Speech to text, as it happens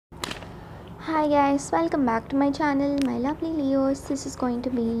Hi guys, welcome back to my channel, my lovely Leos. This is going to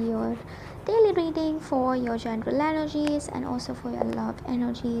be your daily reading for your general energies and also for your love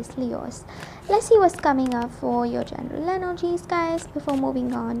energies, Leos. Let's see what's coming up for your general energies, guys, before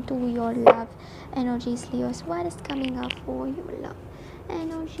moving on to your love energies, Leos. What is coming up for your love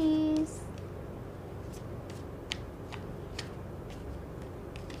energies?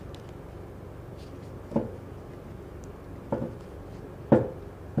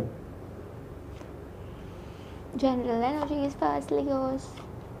 General energies first, Leos.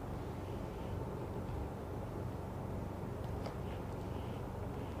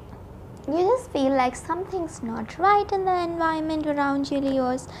 You just feel like something's not right in the environment around you,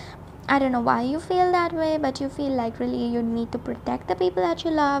 Leos. I don't know why you feel that way, but you feel like really you need to protect the people that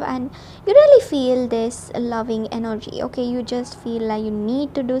you love, and you really feel this loving energy. Okay, you just feel like you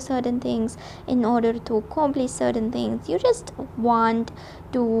need to do certain things in order to accomplish certain things. You just want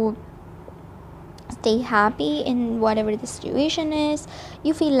to stay happy in whatever the situation is.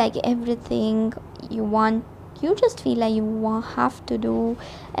 You feel like everything you want, you just feel like you have to do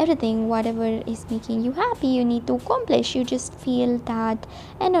everything whatever is making you happy, you need to accomplish. You just feel that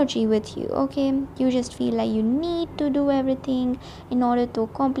energy with you. Okay, you just feel like you need to do everything in order to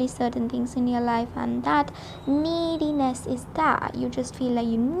accomplish certain things in your life, and that neediness is that you just feel like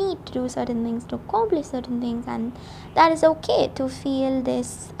you need to do certain things to accomplish certain things, and that is okay to feel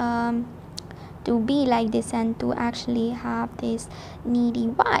this, to be like this and to actually have this needy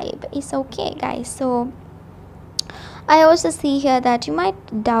vibe. It's okay, guys. So I also see here that you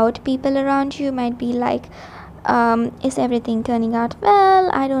might doubt people around you. You might be like, is everything turning out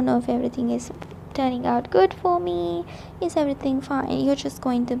well? I don't know if everything is turning out good for me. Is everything fine? You're just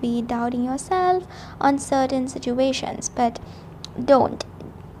going to be doubting yourself on certain situations, but don't.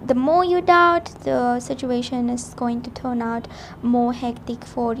 The more you doubt, the situation is going to turn out more hectic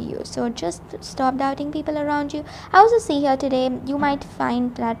for you. So just stop doubting people around you. I also see here today you might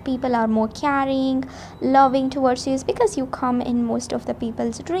find that people are more caring, loving towards you. It's because you come in most of the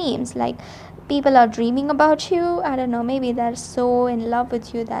people's dreams. Like, people are dreaming about you. I don't know, maybe they're so in love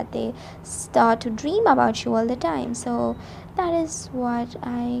with you that they start to dream about you all the time. So that is what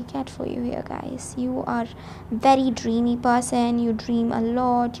I get for you here, guys. You are very dreamy person. You dream a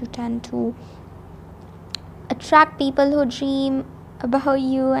lot. You tend to attract people who dream about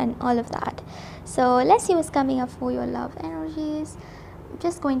you and all of that. So let's see what's coming up for your love energies. I'm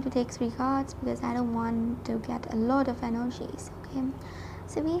just going to take 3 cards because I don't want to get a lot of energies. Okay,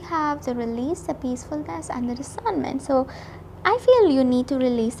 so we have the release, the peacefulness, and the discernment. So I feel you need to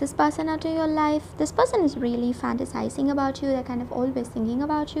release this person out of your life. This person is really fantasizing about you. They're kind of always thinking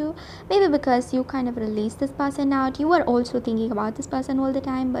about you. Maybe because you kind of released this person out, you were also thinking about this person all the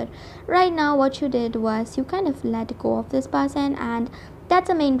time. But right now what you did was you kind of let go of this person, and that's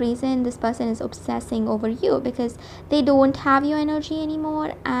the main reason this person is obsessing over you, because they don't have your energy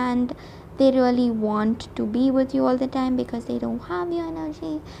anymore, and they really want to be with you all the time because they don't have your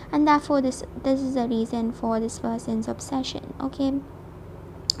energy, and therefore this is the reason for this person's obsession. Okay,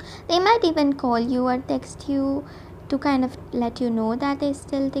 they might even call you or text you to kind of let you know that they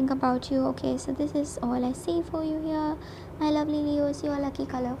still think about you. Okay, so this is all I see for you here, my lovely Leos. Your lucky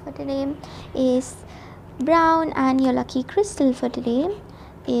color for today is brown, and your lucky crystal for today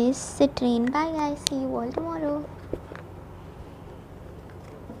is citrine. Bye guys, see you all tomorrow.